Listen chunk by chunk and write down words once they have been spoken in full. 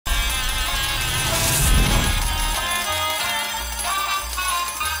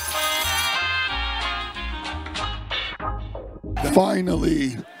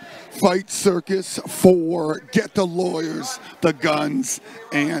Finally, fight Circus 4. Get the lawyers, the guns,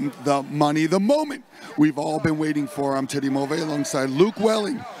 and the money. The moment we've all been waiting for. I'm Teddy Move alongside Luke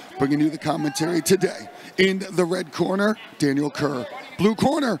Welling, bringing you the commentary today. In the red corner, Daniel Kerr. Blue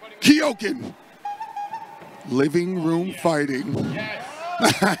corner, Kyokin. Living room fighting.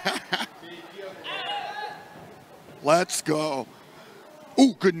 Let's go.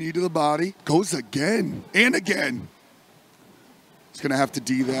 Ooh, good knee to the body. Goes again and again. He's going to have to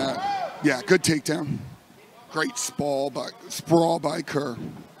D that. Yeah, good takedown. Great sprawl by Kerr.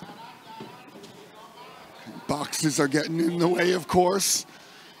 Boxes are getting in the way, of course.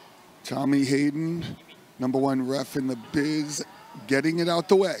 Tommy Hayden, #1 ref in the biz, getting it out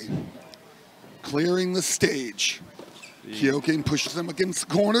the way. Clearing the stage. Kyokin pushes him against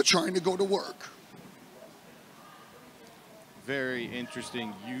the corner, trying to go to work. Very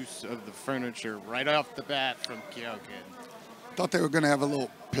interesting use of the furniture right off the bat from Kyokin. Thought they were going to have a little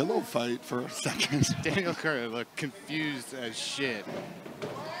pillow fight for a second. Daniel Kerr looked confused as shit.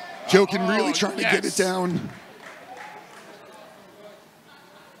 Kyokin really trying to get it down.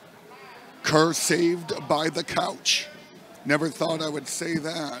 Kerr saved by the couch. Never thought I would say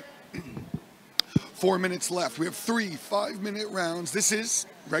that. 4 minutes left. We have 3 5-minute rounds. This is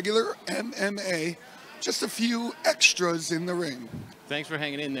regular MMA. Just a few extras in the ring. Thanks for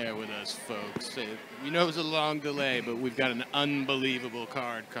hanging in there with us, folks. We know it was a long delay, but we've got an unbelievable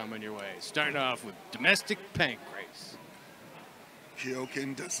card coming your way. Starting off with domestic Pancrase.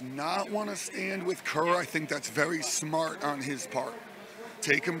 Kyokin does not want to stand with Kerr. I think that's very smart on his part.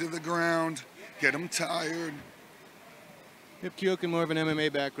 Take him to the ground, get him tired. Yep, Kyokin more of an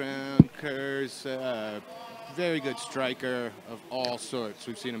MMA background. Kerr's very good striker of all sorts.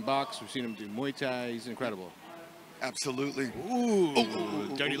 We've seen him box, we've seen him do Muay Thai. He's incredible. Absolutely.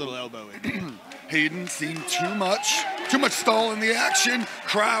 Ooh, dirty little elbow. Hayden seen too much stall in the action.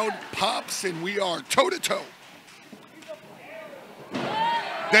 Crowd pops, and we are toe-to-toe.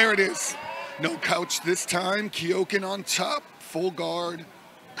 There it is. No couch this time. Kyokin on top. Full guard.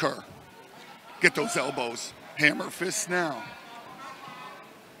 Kerr. Get those elbows. Hammer fists now.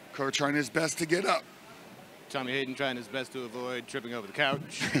 Kerr trying his best to get up. Tommy Hayden trying his best to avoid tripping over the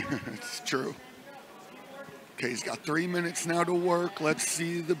couch. It's true. Okay, he's got 3 minutes now to work. Let's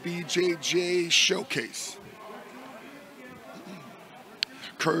see the BJJ showcase.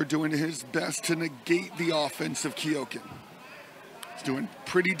 Kerr doing his best to negate the offense of Kyokin. He's doing a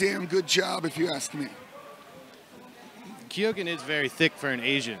pretty damn good job, if you ask me. Kyokin is very thick for an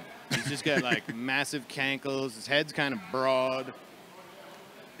Asian. He's just got like massive cankles. His head's kind of broad.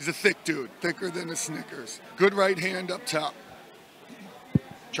 He's a thick dude, thicker than a Snickers. Good right hand up top.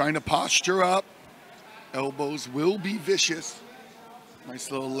 Trying to posture up. Elbows will be vicious.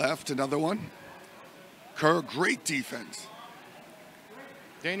 Nice little left, another one. Kerr, great defense.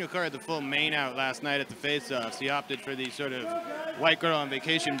 Daniel Kerr had the full mane out last night at the face-offs. He opted for these sort of white girl on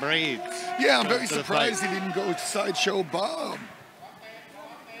vacation braids. Yeah, I'm very surprised he didn't go Sideshow Bob.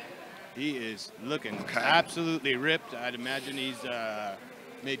 He is looking absolutely ripped. I'd imagine he's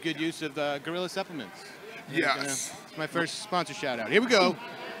made good use of gorilla supplements. Yes. It's my first sponsor shout out. Here we go.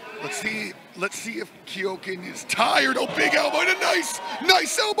 Let's see if Kyokin is tired. Oh, big elbow and a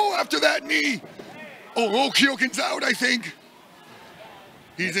nice elbow after that knee. Oh, Kyokin's out, I think.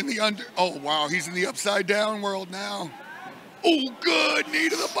 He's in the oh wow, he's in the upside down world now. Oh, good knee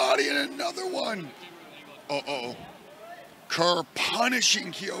to the body and another one. Uh-oh. Kerr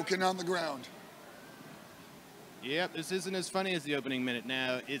punishing Kyokin on the ground. Yep, this isn't as funny as the opening minute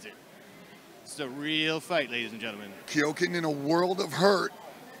now, is it? It's a real fight, ladies and gentlemen. Kyokin in a world of hurt,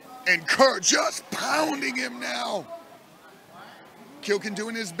 and Kerr just pounding him now. Kyokin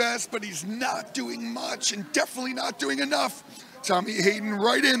doing his best, but he's not doing much and definitely not doing enough. Tommy Hayden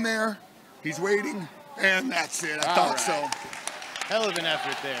right in there. He's waiting, and that's it. I thought so. Hell of an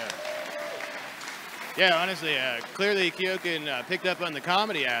effort there. Yeah, honestly, clearly Kyokin picked up on the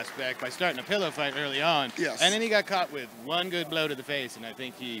comedy aspect by starting a pillow fight early on. Yes. And then he got caught with one good blow to the face, and I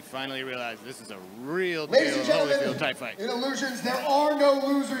think he finally realized this is a real deal Holyfield type fight. In Illusions, there are no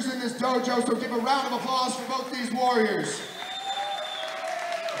losers in this dojo, so give a round of applause for both these warriors.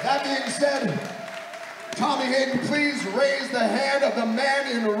 That being said, Tommy Hayden, please raise the hand of the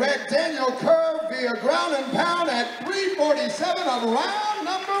man in red, Daniel Kerr, via ground and pound at 3:47 of round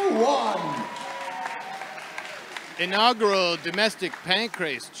number 1. Inaugural domestic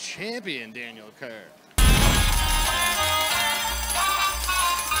Pancrase champion Daniel Kerr.